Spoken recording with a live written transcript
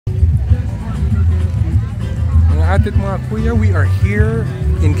mga atit mga kuya, we are here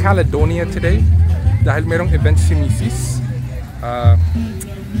in Caledonia today dahil merong event si Mrs.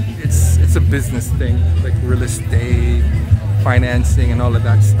 It's a business thing, like real estate, financing and all of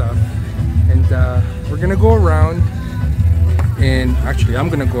that stuff. And we're gonna go around, and actually I'm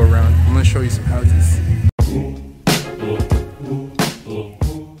gonna go around. I'm gonna show you some houses.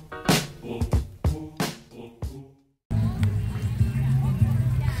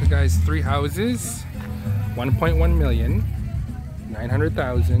 So guys, 3 houses, 1.1 million,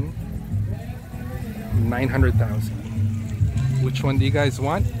 900,000, 900,000. Which one do you guys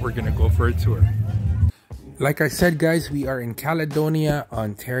want? We're gonna go for a tour. Like I said, guys, we are in Caledonia,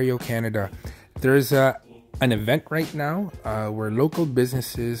 Ontario, Canada. There's an event right now where local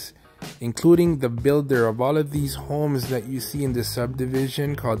businesses, including the builder of all of these homes that you see in the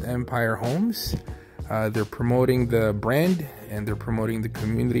subdivision called Empire Homes, they're promoting the brand and they're promoting the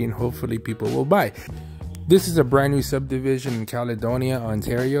community, and hopefully people will buy. This is a brand new subdivision in Caledonia,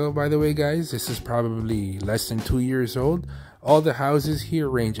 Ontario, by the way, guys. This is probably less than 2 years old. All the houses here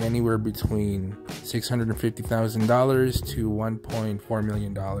range anywhere between $650,000 to $1.4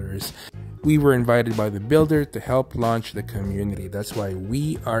 million. We were invited by the builder to help launch the community. That's why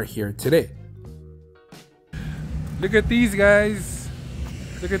we are here today. Look at these guys.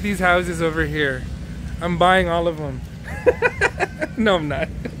 Look at these houses over here. I'm buying all of them. No, I'm not.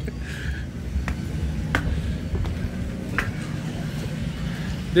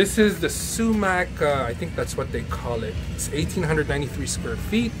 This is the Sumac, I think that's what they call it. It's 1,893 square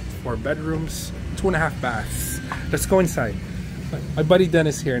feet, 4 bedrooms, 2.5 baths. Let's go inside. My buddy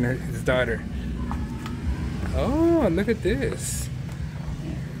Dennis here and his daughter. Oh, look at this.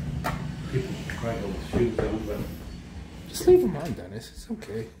 Just leave them on, Dennis. It's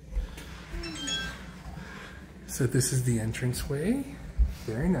okay. So this is the entranceway.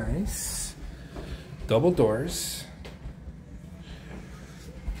 Very nice. Double doors.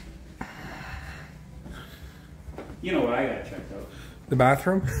 You know what I got checked out? The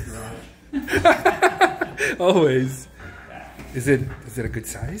bathroom? Always. Is it a good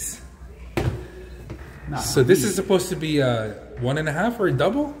size? No, so this is supposed to be a 1.5 or a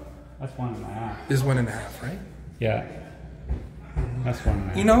double? That's 1.5. This is 1.5, right? Yeah. That's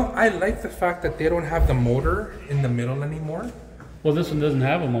 1.5. You know, I like the fact that they don't have the motor in the middle anymore. Well, this one doesn't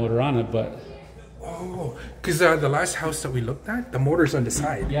have a motor on it, but... Oh, because the last house that we looked at, the motor's on the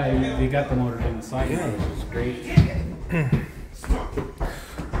side. Yeah, they got the motor on the side, yeah. Which is great.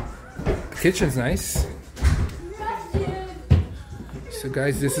 The kitchen's nice. So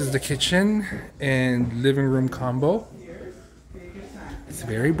guys, this is the kitchen and living room combo. It's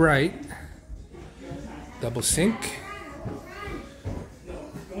very bright. Double sink.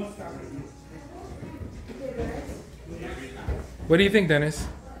 What do you think, Dennis?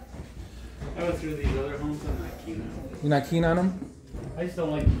 I went through these other homes, I'm not keen on them. You're not keen on them? I just don't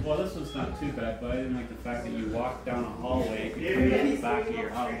like, well, this one's not too bad, but I didn't like the fact that you walk down a hallway and come into the back of your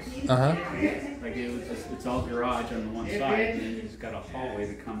house. Uh-huh. Like it was just, it's all garage on the one side, and then you just got a hallway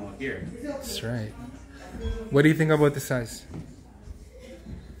to come out here. That's right. What do you think about the size?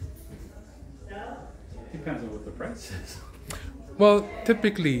 Depends on what the price is. Well,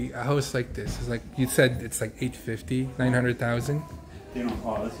 typically a house like this is like, you said it's like 850, 900,000. You know,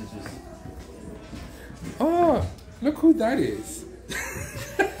 oh, this is just... Oh, look who that is.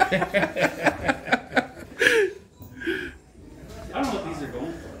 I don't know what these are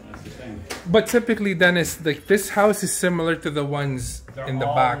going for, that's the thing. But typically, Dennis, like this house is similar to the ones in the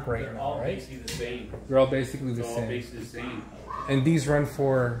back right now, right? They're all basically the same. They're all basically the same. Basically the same. And these run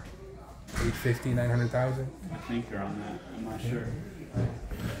for 850, 900,000. I think they're on that. I'm not sure.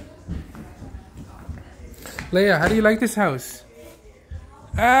 Leia, how do you like this house?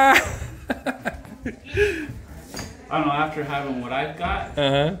 Ah. I don't know, after having what I've got,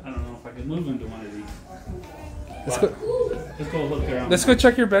 I don't know if I could move into one of these. Let's go look around. Let's go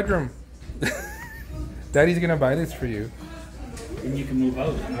check your bedroom. Daddy's gonna buy this for you. And you can move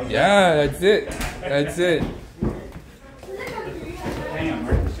out. Yeah, that's it. That's it. Hang on,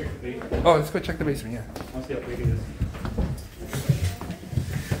 Mark. Let's check the basement. Oh, let's go check the basement, yeah. I'll see how big it is.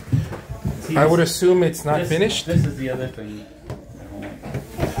 See, I would assume it's not finished. This is the other thing.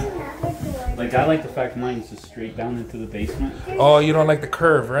 Like, I like the fact mine's just straight down into the basement. Oh, you don't like the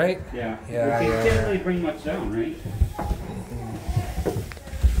curve, right? Yeah. Yeah, You yeah. can't really bring much down, right?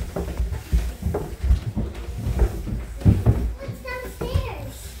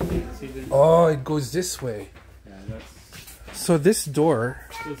 Oh, it goes this way. Yeah, that's... So this door...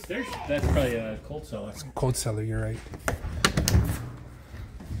 So that's probably a cold cellar. Cold cellar, you're right.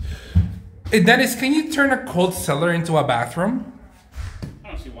 Hey, Dennis, can you turn a cold cellar into a bathroom? I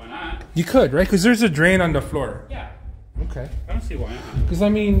don't see why why not. You could, right? Because there's a drain on the floor. Yeah. Okay. I don't see why not. Because I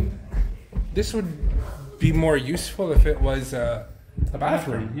mean, this would be more useful if it was a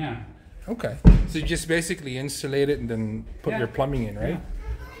bathroom. Yeah. Okay. So you just basically insulate it and then put your plumbing in, right?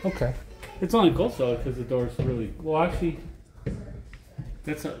 Yeah. Okay. It's only cold though because the door's really well. Actually, I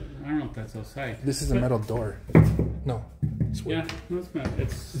don't know if that's outside. This is a metal door. No. It's wood. Yeah, no, it's metal.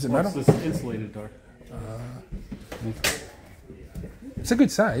 Is it metal? It's this insulated door. It's a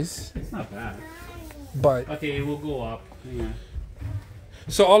good size. It's not bad. But okay, we'll go up. Yeah.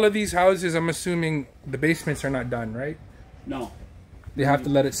 So all of these houses, I'm assuming the basements are not done, right? No. They have to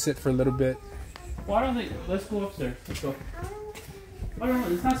let it sit for a little bit. Why don't they? Let's go upstairs. Let's go. I don't know.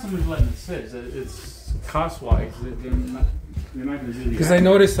 It's not so much letting it sit. It's cost-wise. They're not going to do the. Because I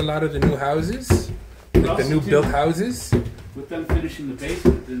noticed a lot of the new houses, like the new built houses. With them finishing the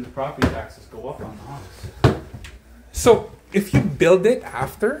basement, then the property taxes go up on the house. So if you build it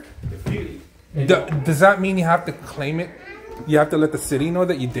after, does that mean you have to claim it? You have to let the city know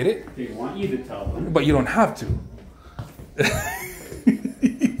that you did it? They want you to tell them. But you don't have to.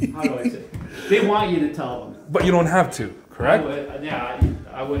 How do I say? They want you to tell them. But you don't have to, correct?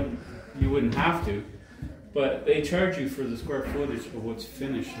 I wouldn't. You wouldn't have to. But they charge you for the square footage of what's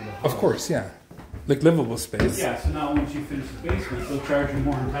finished of the house. Of course, yeah. Like livable space. Yeah, so now once you finish the basement, they'll charge you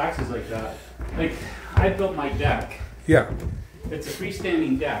more in taxes like that. Like, I built my deck. Yeah. It's a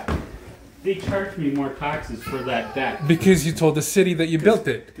freestanding deck. They charged me more taxes for that deck. Because you told the city that you built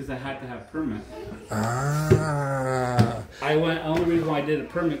it. Because I had to have a permit. Ah. Only reason why I did a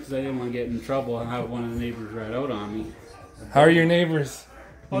permit because I didn't want to get in trouble and have one of the neighbors rat out on me. How are your neighbors?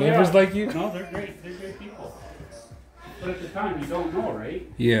 Neighbors like you? No, they're great. They're great people. But at the time, you don't know, right?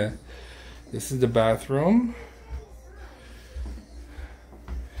 Yeah. This is the bathroom.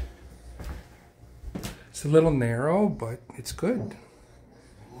 It's a little narrow, but it's good.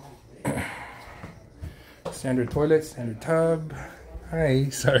 Standard toilet, standard tub. Hi,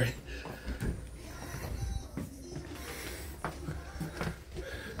 sorry.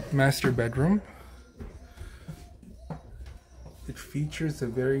 Master bedroom. It features a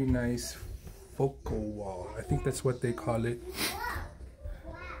very nice focal wall. I think that's what they call it.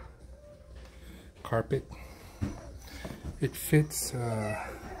 Carpet. It fits a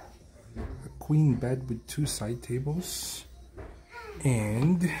queen bed with 2 side tables,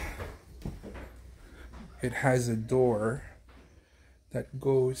 and it has a door that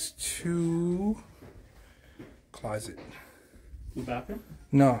goes to closet. The bathroom?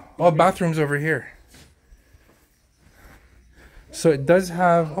 No, all bathrooms over here. So it does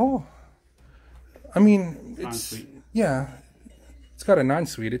have, I mean, it's, yeah, it's got an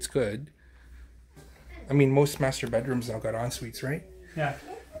ensuite, it's good. I mean, most master bedrooms now got ensuites, right? Yeah.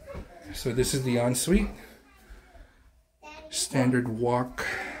 So this is the ensuite. Standard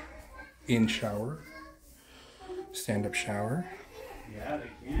walk-in shower. Stand-up shower. Yeah, they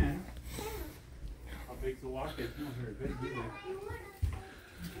can. How big's the walk-in? Not very big either.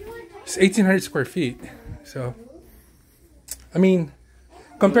 It's 1,800 square feet. So, I mean,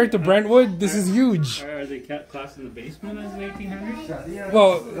 compared to Brentwood, this is huge. Are they classing the basement as 1,800?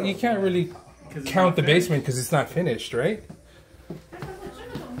 Well, you can't really count the basement because it's not finished, right?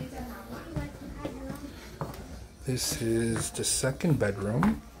 This is the second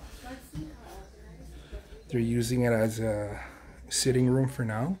bedroom. They're using it as a sitting room for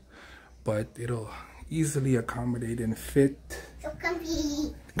now, but it'll easily accommodate and fit. So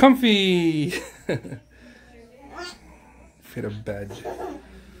comfy. Comfy! Fit a bed.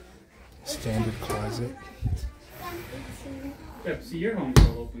 Standard closet. Yeah, see, your home's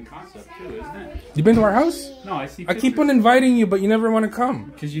all open concept too, isn't it? You been to our house? No, I see. I keep on inviting you, but you never want to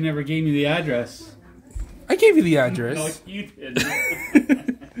come. Because you never gave me the address. I gave you the address. No, you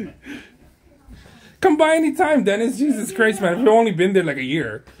didn't. Come by anytime, Dennis. Jesus Christ, man. I've only been there like a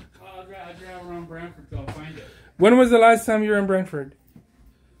year. I'll drive around Brantford till I find it. When was the last time you were in Brantford?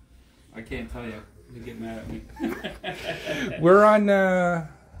 I can't tell you. They get mad at me. We're on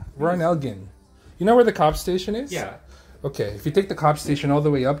Elgin. You know where the cop station is? Yeah. Okay, if you take the cop station all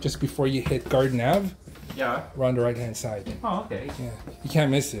the way up just before you hit Garden Ave, Yeah. we're on the right-hand side. Oh, okay. Yeah, you can't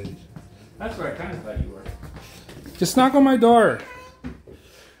miss it. That's where I kind of thought you were. Just knock on my door.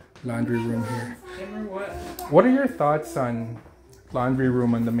 Laundry room here. What are your thoughts on laundry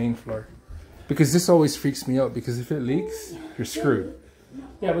room on the main floor? Because this always freaks me out, because if it leaks, you're screwed.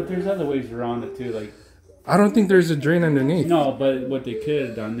 Yeah, but there's other ways around it too. Like, I don't think there's a drain underneath. no, but what they could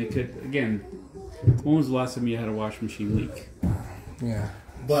have done, they could, again, when was the last time you had a washing machine leak? Yeah,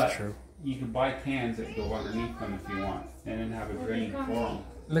 But that's true. you can buy cans that go underneath them if you want, and then have a drain for them.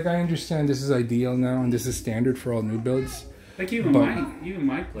 Like, I understand this is ideal now, and this is standard for all new builds. Like even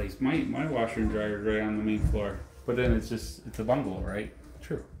my place, my washer and dryer is right on the main floor. But then it's a bungalow, right?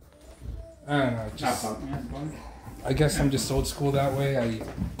 True. I don't know. Just, I guess I'm just old school that way.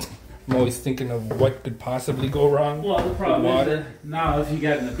 I'm always thinking of what could possibly go wrong. Well, the problem is that now if you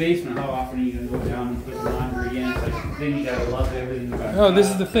got in the basement, how often are you going to go down and put the laundry in? It's like, then you got to love everything about it. Oh,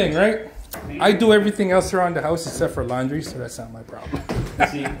 this is the thing, right? I do everything else around the house except for laundry, so that's not my problem.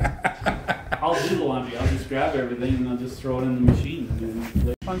 See, I'll do the laundry. I'll just grab everything and I'll just throw it in the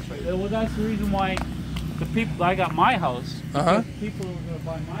machine. Well, that's the reason why the people, I got my house. The people who were going to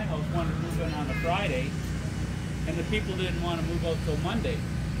buy my house wanted to move in on a Friday, and the people didn't want to move out till Monday.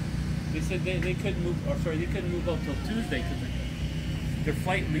 They said they couldn't move, or sorry, they couldn't move out till Tuesday because their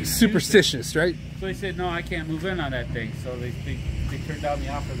flight leaves superstitious, Tuesday. Right? So they said, no, I can't move in on that thing. So they turned down the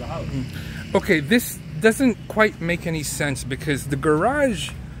offer of the house. Okay, this doesn't quite make any sense because the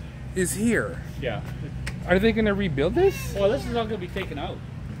garage is here. Yeah. Are they going to rebuild this? Well, this is all going to be taken out.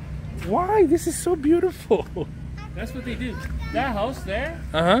 Why? This is so beautiful. That's what they do. That house there,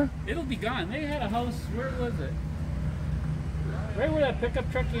 it'll be gone. They had a house, where was it? Right where that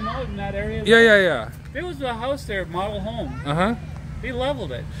pickup truck came out in that area. Yeah. There was a house there, model home. They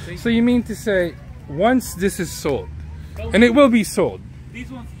leveled it. So you mean to say, once this is sold, and it will be sold.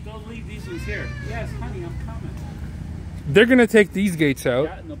 These ones, they'll leave these ones here. Yes, honey, I'm coming. They're gonna take these gates out,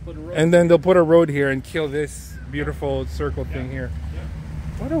 and they'll put a road. And then they'll put a road here and kill this beautiful circle thing here.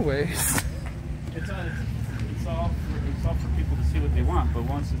 What a waste. It's all for people to see what they want, but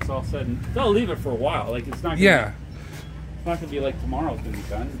once it's all said, and they'll leave it for a while. Like it's not. It's not gonna be like tomorrow's gonna be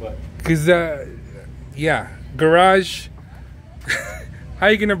done, but. Cause garage. How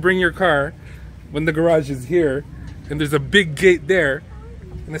are you gonna bring your car when the garage is here, and there's a big gate there,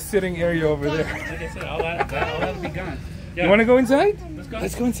 and a sitting area over there? Like I said, all that'll be gone. Yeah. You want to go inside? Let's go.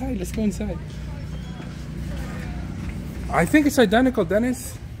 Let's go inside. Let's go inside. I think it's identical,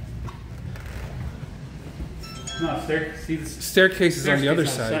 Dennis. No, see the staircase is on the other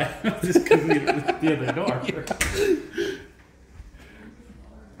side. Just because the other door.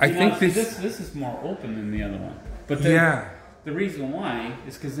 I think this is more open than the other one. But then, the reason why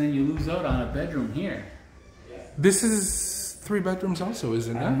is because then you lose out on a bedroom here. This is 3 bedrooms also,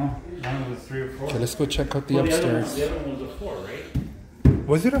 isn't it? I don't know. I don't know if it's 3 or 4. Okay, let's go check out the upstairs. The other one was a 4, right?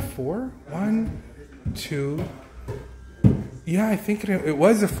 Was it a 4? 1, 2. Yeah, I think it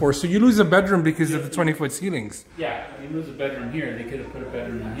was a 4. So you lose a bedroom because of the 20-foot ceilings. Yeah, you lose a bedroom here. They could have put a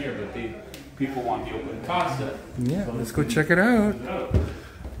bedroom in here, but people want the open casa. Yeah, so let's go check it out.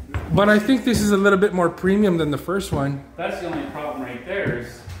 But I think this is a little bit more premium than the first one. That's the only problem right there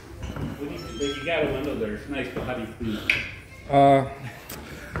is you got a window there. It's nice, but how do you clean it?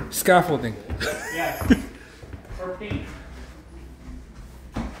 Scaffolding. Yeah. Or paint.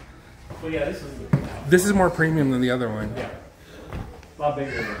 Well, yeah, this is more premium than the other one. Yeah. A lot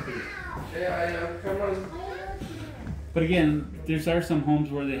bigger than the Yeah, come on. But again, are some homes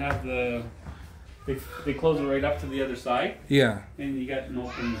where they have they close it right up to the other side. Yeah. And you got an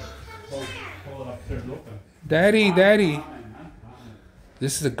open, pull it up there, open. Daddy.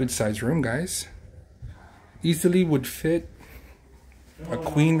 This is a good sized room, guys. Easily would fit a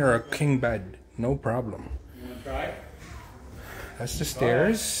queen or a king bed. No problem. You want to try? That's the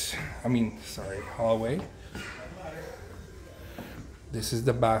stairs. Hallway. This is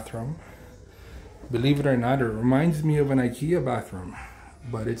the bathroom. Believe it or not, it reminds me of an IKEA bathroom,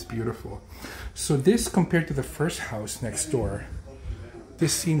 but it's beautiful. So this, compared to the first house next door,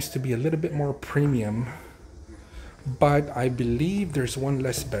 this seems to be a little bit more premium, but I believe there's one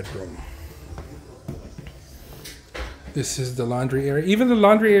less bedroom. This is the laundry area. Even the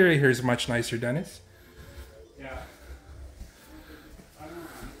laundry area here is much nicer, Dennis. Yeah.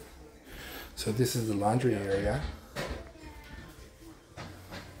 So this is the laundry area.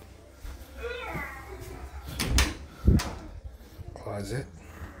 Closet.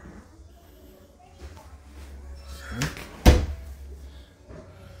 Sink.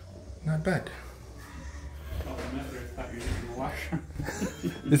 Not bad.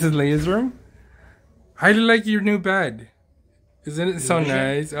 This is Leia's room. How do you like your new bed? Isn't it so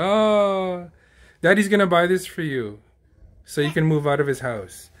nice? Oh, Daddy's gonna buy this for you, so you can move out of his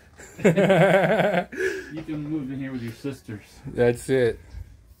house. You can move in here with your sisters. That's it.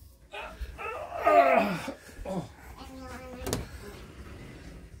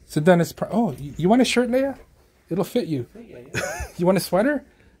 So Dennis, you want a shirt, Leia? It'll fit you. You want a sweater?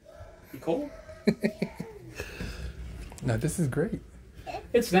 You cold? No, this is great.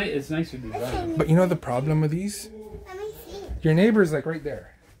 It's nice. It's nice to be designed. But you know the problem with these? Your neighbor's like right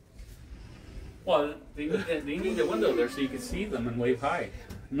there. Well, they need a window there so you can see them and wave hi.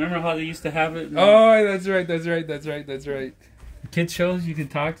 Remember how they used to have it? Oh, that's right. kid shows, you can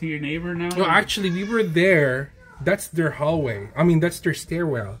talk to your neighbor now. No, actually, we were there. That's their hallway. I mean, that's their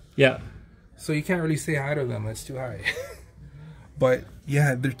stairwell. Yeah. So you can't really say hi to them. It's too high. But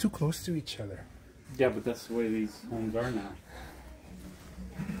yeah, they're too close to each other. Yeah, but that's the way these homes are now.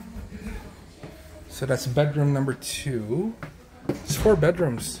 So that's bedroom number 2. It's 4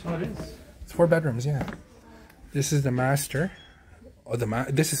 bedrooms. Oh, it is. It's 4 bedrooms, yeah. This is the master. Oh,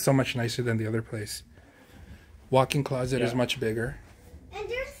 this is so much nicer than the other place. Walk-in closet is much bigger. And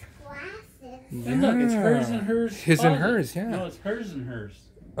there's glasses. Yeah. And look, it's hers and hers. His closet. and hers, yeah. No, it's hers and hers.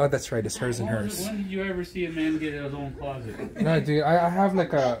 Oh, that's right. It's hers and hers. When did you ever see a man get his own closet? No, dude. I have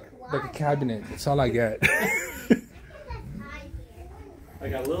like a cabinet. That's all I get. I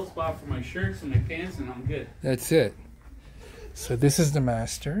got a little spot for my shirts and my pants, and I'm good. That's it. So this is the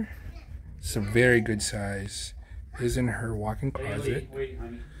master. It's a very good size. His and her walk-in closet. Wait,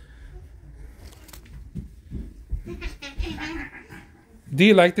 honey. Do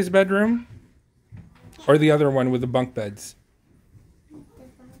you like this bedroom? Or the other one with the bunk beds?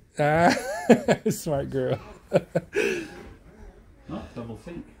 Ah, smart girl. Oh, double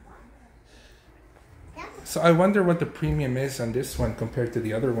sink. So I wonder what the premium is on this one compared to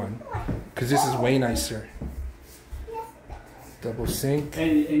the other one. Because this is way nicer. Double sink.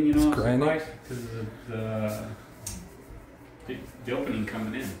 And you know, It's granite. because of the opening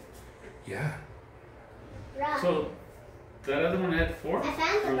coming in. Yeah. So, that other one had 4?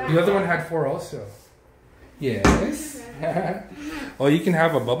 The other one had 4 also. Yes. Oh, you can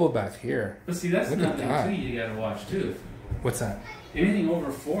have a bubble bath here. But see, that's Look at nothing that. too you gotta watch too. What's that? Anything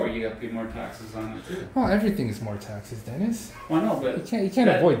over 4, you gotta pay more taxes on it too. Well, everything is more taxes, Dennis. Well, I know, but You can't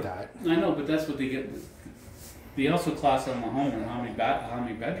avoid that. I know, but that's what they get. They also class on the home and how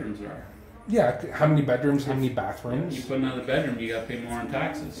many bedrooms there are. Yeah, how many bedrooms, how many You bathrooms? put another bedroom, you gotta pay more in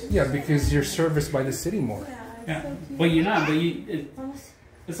taxes. Yeah, because you're serviced by the city more. Yeah, but you're not. But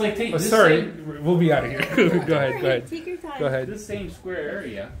it's like take Oh, this sorry, same, we'll be out of here. Go ahead. Take your time. Go ahead. this same square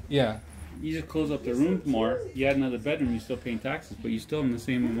area. Yeah. You just close up the rooms more. You add another bedroom, you're still paying taxes, but you're still in the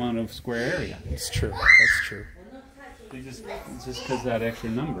same amount of square area. It's true. That's true. It's just because that extra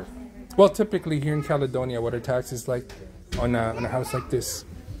number. Well, typically here in Caledonia, what are taxes like on a house like this?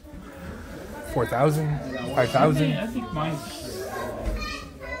 4,000, 5,000, I think mine's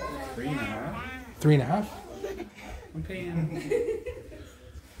 3.5. 3.5. I'm paying.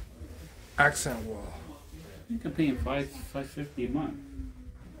 Accent wall. I think I'm paying $550 a month.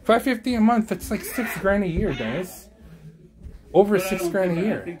 $550 a month. That's like $6,000 a year, Dennis. Over But I don't $6,000 a think- I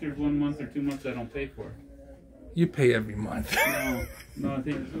year. think there's 1 month or 2 months I don't pay for. You pay every month. No, I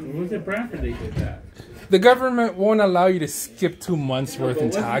think was it Brantford they did that. The government won't allow you to skip 2 months worth in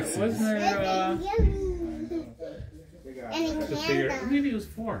Wasn't taxes. there the figure? Maybe it was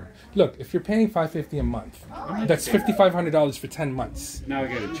 4. Look, if you're paying $550 a month, that's $5,500 for 10 months. Now I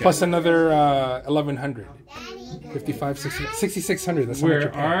gotta check. Plus another $1,100. 55, 60, 6,600. That's how much you're Where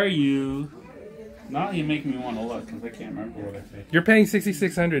paying. are you? Now you make me want to look because I can't remember what I paid. You're paying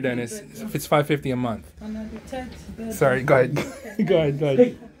 $6,600, Dennis. If it's $550 a month. Sorry, go ahead. Go ahead.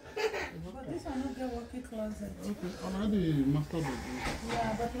 This one not get walk-in closet. Yeah,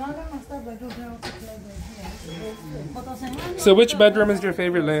 but now the master bedroom get walk-in closet here. But also, So which bedroom is your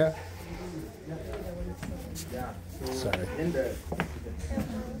favorite, Leia? Sorry.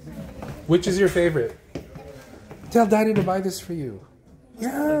 Which is your favorite? Tell Daddy to buy this for you.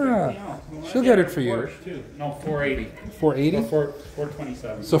 Yeah. She'll get it for you. No, 480. 480?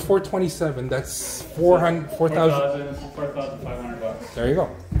 427. So 427, that's 4,000. 4,500 bucks. There you go.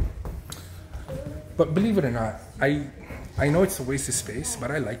 But believe it or not, I know it's a waste of space,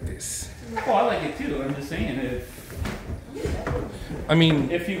 but I like this. Oh, I like it too. I'm just saying I mean,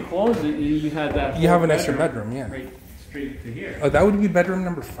 if you close it and you had that. you have an extra bedroom, yeah. Right straight to here. Oh, that would be bedroom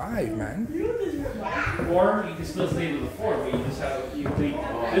number 5, man. Or you can still stay to the 4, but you just have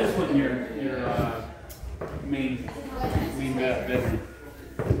this one your main bedroom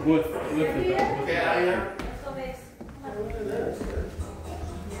with the bathroom.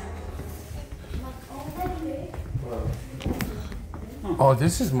 Oh,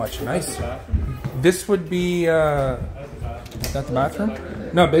 this is much nicer. This would be, is that the bathroom?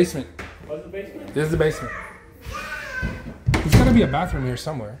 No, basement. What's the basement? This is the basement. There's gotta be a bathroom here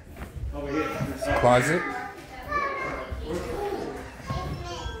somewhere. Over here. Closet.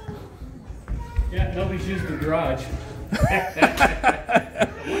 Yeah, nobody's used the garage. I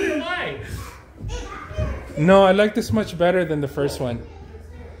wonder why. No, I like this much better than the first one.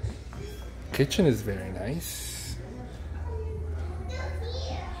 Kitchen is very nice.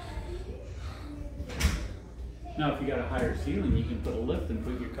 Now, if you got a higher ceiling, you can put a lift and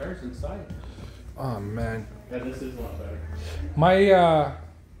put your cars inside. Oh man, Yeah, this is a lot better. My,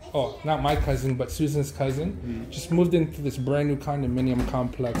 oh, not my cousin, but Susan's cousin, just moved into this brand new condominium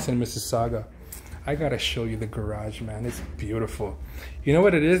complex in Mississauga. I gotta show you the garage, man. It's beautiful. You know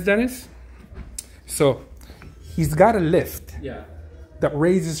what it is, Dennis? So, he's got a lift that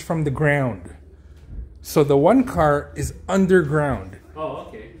raises from the ground. So the one car is underground. Oh,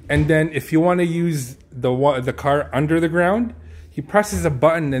 okay. And then if you want to use the car under the ground, he presses a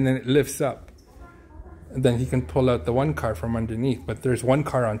button and then it lifts up. And then he can pull out the one car from underneath, but there's one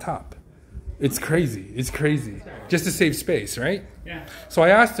car on top. It's crazy. It's crazy. Just to save space, right? Yeah. So I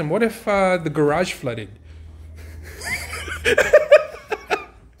asked him, what if the garage flooded?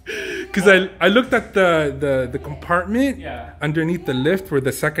 Because I looked at the compartment underneath the lift where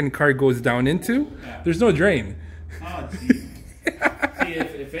the second car goes down into. Yeah. There's no drain. Oh, geez. See,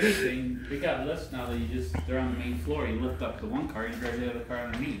 if anything, we got lifts now that they're on the main floor. You lift up the one car, you drive the other car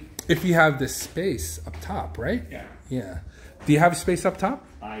underneath. If you have the space up top, right? Yeah. Yeah. Do you have space up top?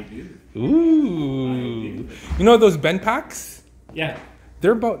 I do. Ooh. I do. You know those Ben packs? Yeah.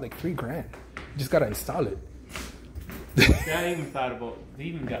 They're about like $3,000. You just gotta install it. Yeah, I even thought about, they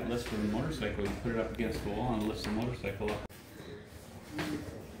even got lifts for the motorcycle. You put it up against the wall and it lifts the motorcycle up.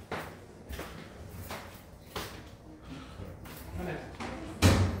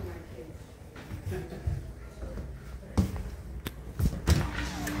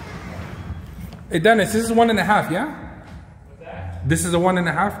 Hey Dennis, this is 1.5, yeah? What's that? This is a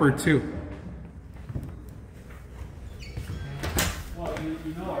 1.5 or 2? Well,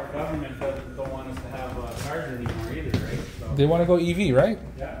 you know our government don't want us to have cars anymore either, right? So. They want to go EV, right?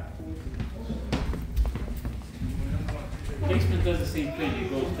 Yeah. Basement does the same thing. It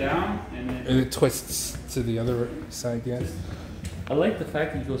goes down and then It twists to the other side, yes. I like the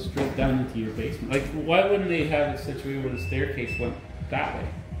fact that you go straight down into your basement. Like, why wouldn't they have a situation where the staircase went that way?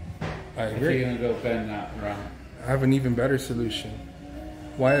 I If agree. you're gonna go bend that around. I have an even better solution.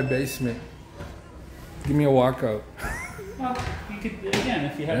 Why a basement? Give me a walkout. Well, you could, again,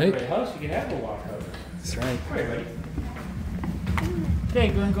 if you have the right house, you could have a walkout. That's right. All right, buddy. Okay,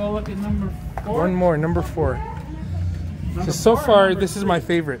 gonna go look at number 4. One more, number 4. Number So 4 or far, number this is 3? my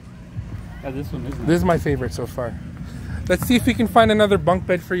favorite. Yeah, this one isn't. This is my favorite so far. Let's see if we can find another bunk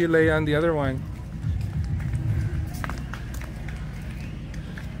bed for you, Leia, on the other one.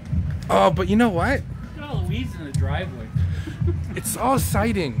 Oh, but you know what? Look at all the weeds in the driveway. It's all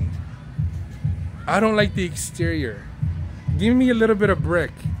siding. I don't like the exterior. Give me a little bit of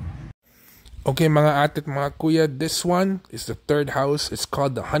brick. Okay, mga ate at mga kuya, this one is the third house. It's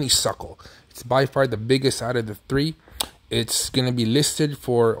called the Honeysuckle. It's by far the biggest out of the 3. It's going to be listed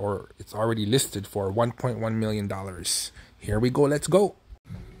for, or it's already listed for $1.1 million. Here we go. Let's go.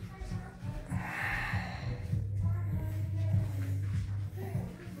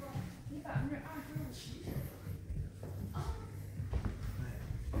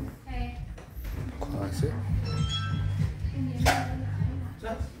 Closet.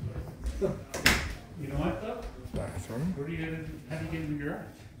 You know what, though? Bathroom. How do you get in the garage?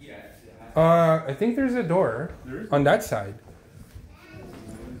 I think there's a door on that side.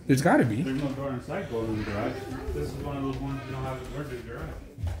 There's got to be. There's no door on the side going in the garage. This is one of those ones you don't have a door to the garage.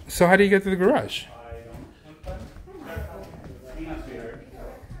 So how do you get to the garage? I don't. Hang on, sweetheart.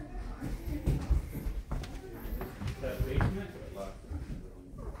 That basement?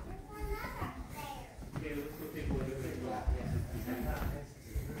 Okay, let's go take a look at it.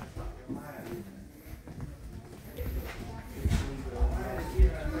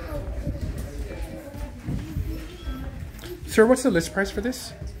 Sir, what's the list price for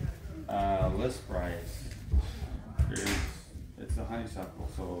this? List price. It's a honeysuckle,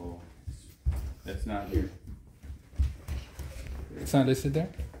 so it's not here. It's not listed there?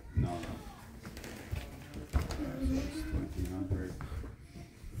 No. So it's 1,200.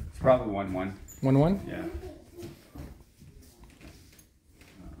 It's probably 1.1. 1.1? Yeah.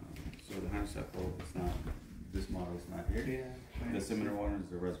 So the honeysuckle is not. This model is not here. Yeah. The similar one is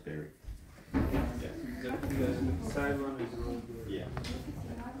the raspberry. Yeah. The side one is the road door. Yeah.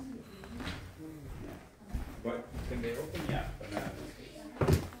 But can they open? Yeah, but not.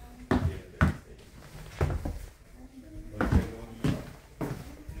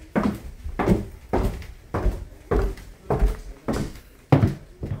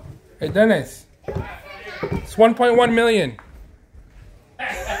 Hey Dennis, it's 1.1 million.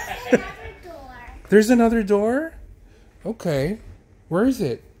 There's another door? Okay. Where is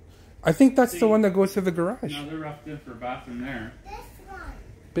it? I think that's the one that goes to the garage. No, they're roughed in for a bathroom there. This one.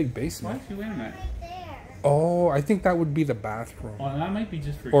 Big Why basement. don't you in that? There. Oh, I think that would be the bathroom. Well, that might be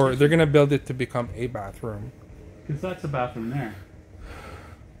just for Or they're going to build it to become a bathroom. because that's a bathroom there.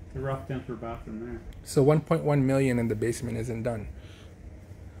 The rough temper bathroom there. So 1.1 million in the basement isn't done.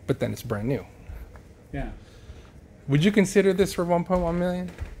 But then it's brand new. Yeah. Would you consider this for 1.1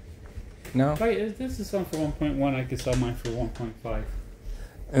 million? No? If this is something for 1.1, I could sell mine for 1.5.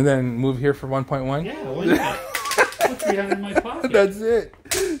 And then move here for 1.1? Yeah, why not? Put 300 in my pocket. That's it.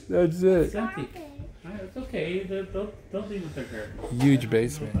 That's it. It's empty. It's okay. They'll deal with their garbage. Huge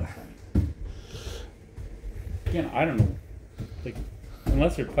basement. Again, I don't know. Like,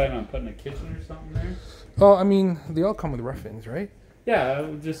 unless they're planning on putting a kitchen or something there. Oh, I mean, they all come with rough-ins, right? Yeah, I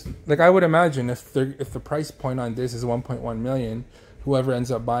would just. Like, I would imagine if the price point on this is 1.1 million, whoever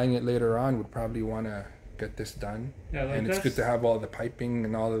ends up buying it later on would probably want to get this done. Yeah, like and it's good to have all the piping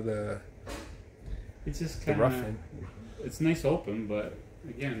and all of the It's just the kind rough-in. of. It's nice open, but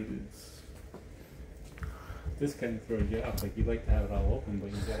again, it's. This kind of throws you off. Like, you'd like to have it all open,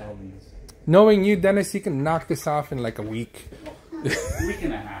 but you got all these. Knowing you, Dennis, you can knock this off in like a week. Week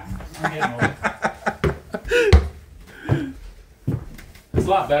and a half. I'm getting old. It's a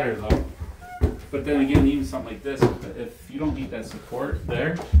lot better though. But then again, even something like this, if you don't need that support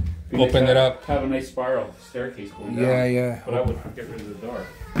there, Open it up. Have a nice spiral staircase going down. Yeah, yeah. But I would get rid of the door.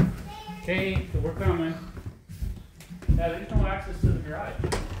 Okay, we're coming. Yeah, there's no access to the garage.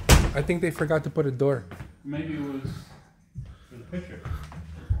 I think they forgot to put a door. Maybe it was for the picture.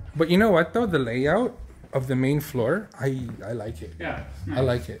 But you know what though? The layout of the main floor, I like it. Yeah, it's nice. I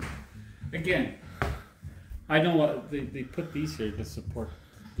like it. Again, I know what they put these here to support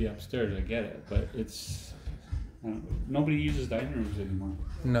the upstairs. I get it, but it's nobody uses dining rooms anymore.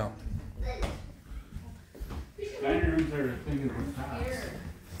 No. Dining rooms are a thing of the past.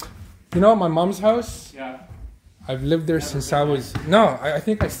 You know, my mom's house, Yeah. I've lived there since I was... No, I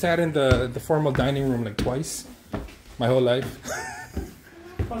think I sat in the formal dining room like twice. My whole life.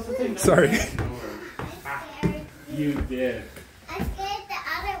 What's the thing? Sorry. You did. I scared the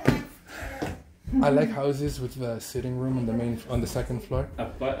other ones too. I like houses with the sitting room on the second floor.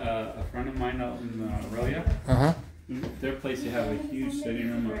 A friend of mine out in Aurelia, Uh-huh. their place, they have a huge sitting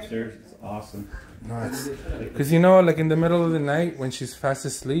room upstairs. It's awesome. Nice. Because you know, like in the middle of the night when she's fast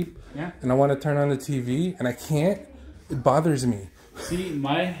asleep, Yeah. and I want to turn on the TV and I can't, it bothers me. See,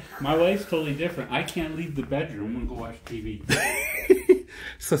 my wife's totally different. I can't leave the bedroom and go watch TV.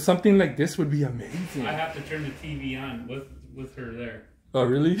 So something like this would be amazing. I have to turn the TV on with her there. Oh,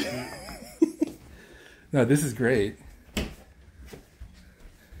 really? No, this is great.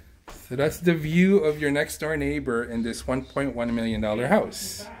 So that's the view of your next door neighbor in this $1.1 million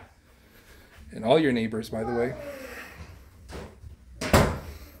house. And all your neighbors, by the way.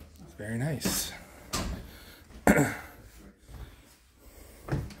 Very nice.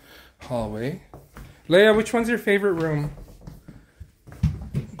 Hallway. Leia, which one's your favorite room?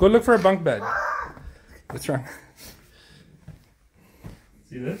 Go look for a bunk bed. What's wrong?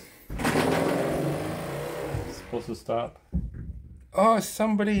 See this? It's supposed to stop. Oh,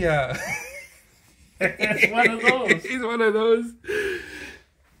 somebody, It's one of those. He's one of those.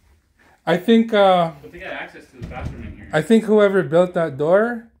 I think, But they got access to the bathroom in here. I think whoever built that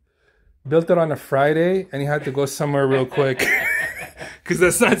door built it on a Friday and he had to go somewhere real quick. Because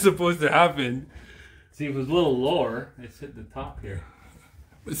that's not supposed to happen. See, if it was a little lower, it's hit the top here.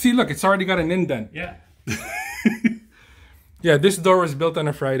 But see, look, it's already got an indent. Yeah. Yeah, this door was built on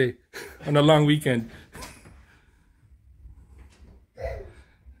a Friday, on a long weekend.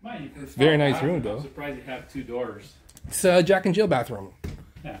 Very nice room, though. I'm surprised you have two doors. It's a Jack and Jill bathroom.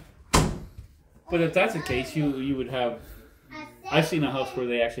 Yeah. But if that's the case, you would have... I've seen a house where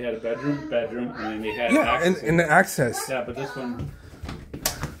they actually had a bedroom, and then they had Yeah, access. and the access. Yeah, but this one,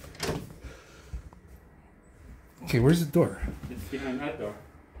 Okay, where's the door? it's behind that door.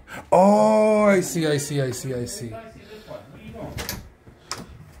 Oh, I see. I see this one. Where you going?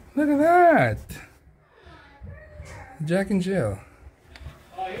 Look at that. Jack and Jill.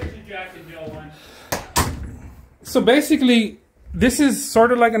 Oh, here's your Jack and Jill one. So basically, this is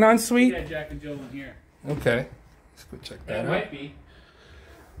sort of like an ensuite. Yeah, Jack and Jill one here. Okay. Let's go check That that out. might be.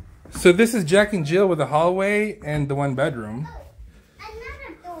 So this is Jack and Jill with a hallway and the one bedroom.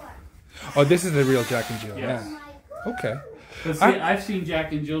 Another door. Oh, this is the real Jack and Jill. Yes. Yeah. Okay. But see, I've seen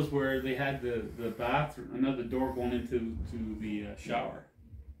Jack and Jill's where they had the bathroom, another door going into the shower.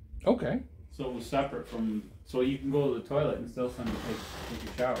 Okay. So it was separate from, so you can go to the toilet and still come and take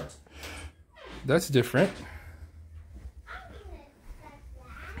your shower. That's different.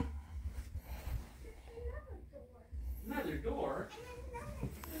 Another door?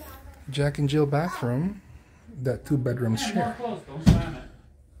 Jack and Jill bathroom that two bedrooms More share. close, don't slam it.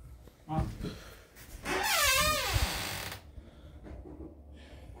 Oh.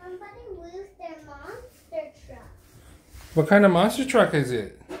 Somebody moved their monster truck. What kind of monster truck is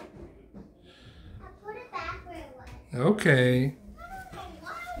it? Okay.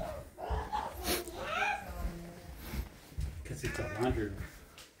 Because it's a laundry room.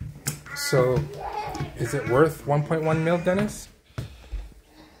 So, is it worth 1.1 mil, Dennis?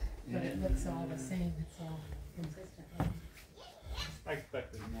 But it looks all the same. It's all consistent. I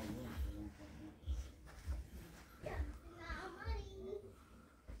expected more room for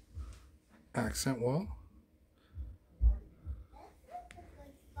 1.1. Accent wall.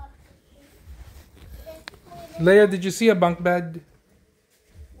 Leia, did you see a bunk bed?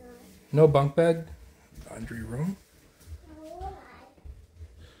 No bunk bed? Laundry room.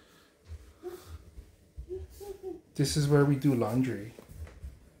 This is where we do laundry.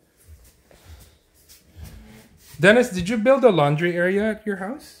 Dennis, did you build a laundry area at your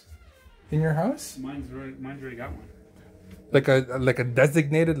house? In your house? Mine's already got one. Like a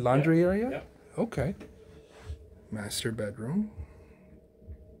designated laundry area? Yep. Okay. Master bedroom.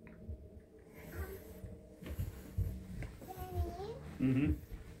 Mm-hmm.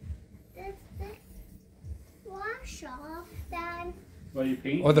 Does this wash off, Dad? Well, you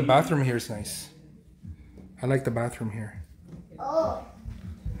paint. Oh, the bathroom here is nice. I like the bathroom here. Oh.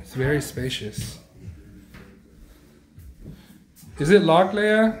 It's very spacious. Is it locked,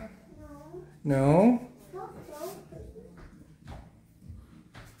 Leia? No?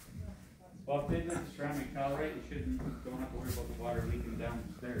 Well, if they did the ceramic tile right, you don't have to worry about the water leaking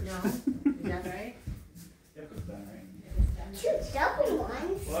downstairs. No? Is that right? Yep, it's done right. 2 double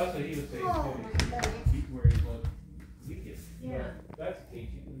ones. Well, that's what he was saying. Oh my goodness. He's worried about leakage. Yeah. But that's the case.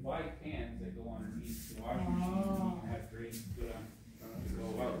 You can buy cans that go underneath the washing machine. And you can have drains go down to go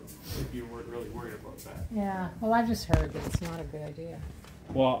out if you weren't really worried about that. Yeah. Well, I've just heard that it's not a good idea.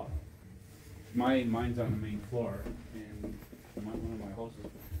 Well, mine's on the main floor, and one of my houses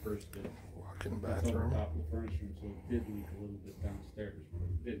first did. Walk-in It's over bathroom. top of the furniture, so it did leak a little bit downstairs, but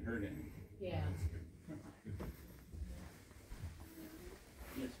it didn't hurt any. Yeah.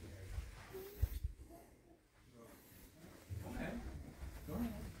 Yes, we are. Okay. Go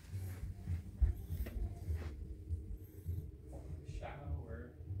ahead.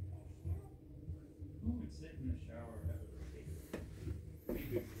 Shower. Who would sit in the shower and have a cake? Maybe if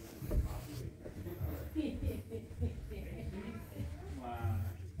you want coffee. Wow.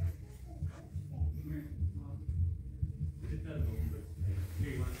 Just a little bit.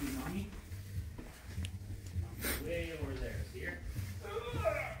 Here, you want to see mommy? Mommy's way over there. See her?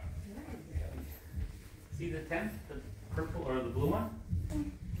 See the tent? The purple or the blue one?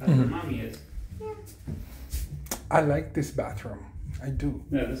 That's where mommy is. I like this bathroom. I do.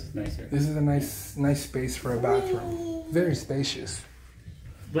 Yeah, this is nicer. This is a nice space for a bathroom. Very spacious.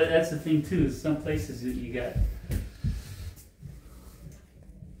 But that's the thing too, is some places that you got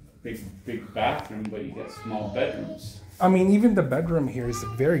big bathroom, but you got small bedrooms. I mean, even the bedroom here is a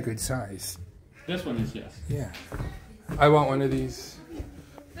very good size. This one is, yes. Yeah. I want one of these.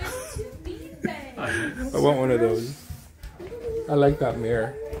 I want one of those. I like that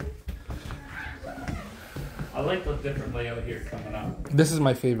mirror. I like the different layout here coming up. This is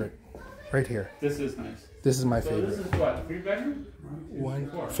my favorite. Right here. This is nice. This is my So favorite. this is what, 3 bedroom?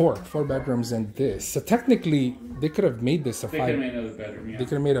 4 bedrooms and this. So technically, they could have made this a They could have 5. made another bedroom, yeah. They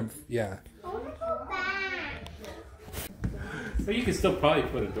could have made a, yeah. I want to go back. But you could still probably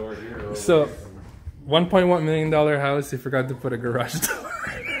put a door here. Or So, over here. $1.1 million house. They forgot to put a garage door.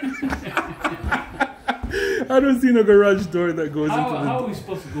 I don't see no garage door that goes into the. How are we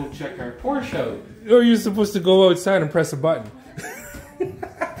supposed to go check our Porsche out? Or you're supposed to go outside and press a button.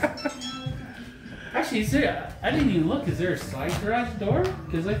 Actually, is there, I didn't even look. Is there a side garage door?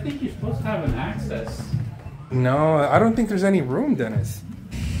 Because I think you're supposed to have an access. No, I don't think there's any room, Dennis.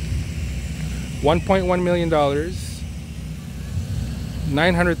 $1.1 million.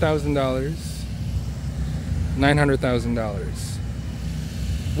 $900,000.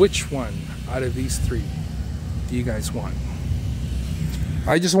 $900,000. Which one out of these 3 do you guys want?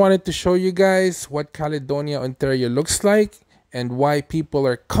 I just wanted to show you guys what Caledonia, Ontario looks like and why people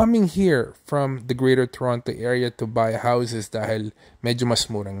are coming here from the Greater Toronto area to buy houses dahil medyo mas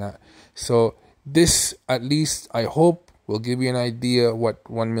mura nga. So this, at least I hope, will give you an idea what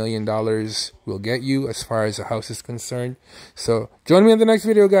 $1 million will get you as far as a house is concerned. So join me in the next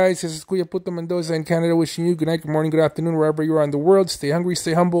video, guys. This is Kuya Puto Mendoza in Canada, wishing you good night, good morning, good afternoon, wherever you are in the world. Stay hungry,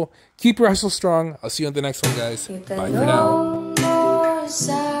 stay humble, keep your hustle strong. I'll see you on the next one, guys. Bye for now.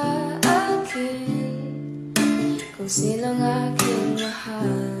 Sa akin, kung sinong aking mahal.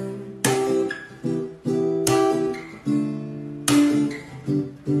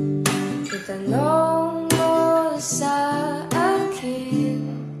 Itanong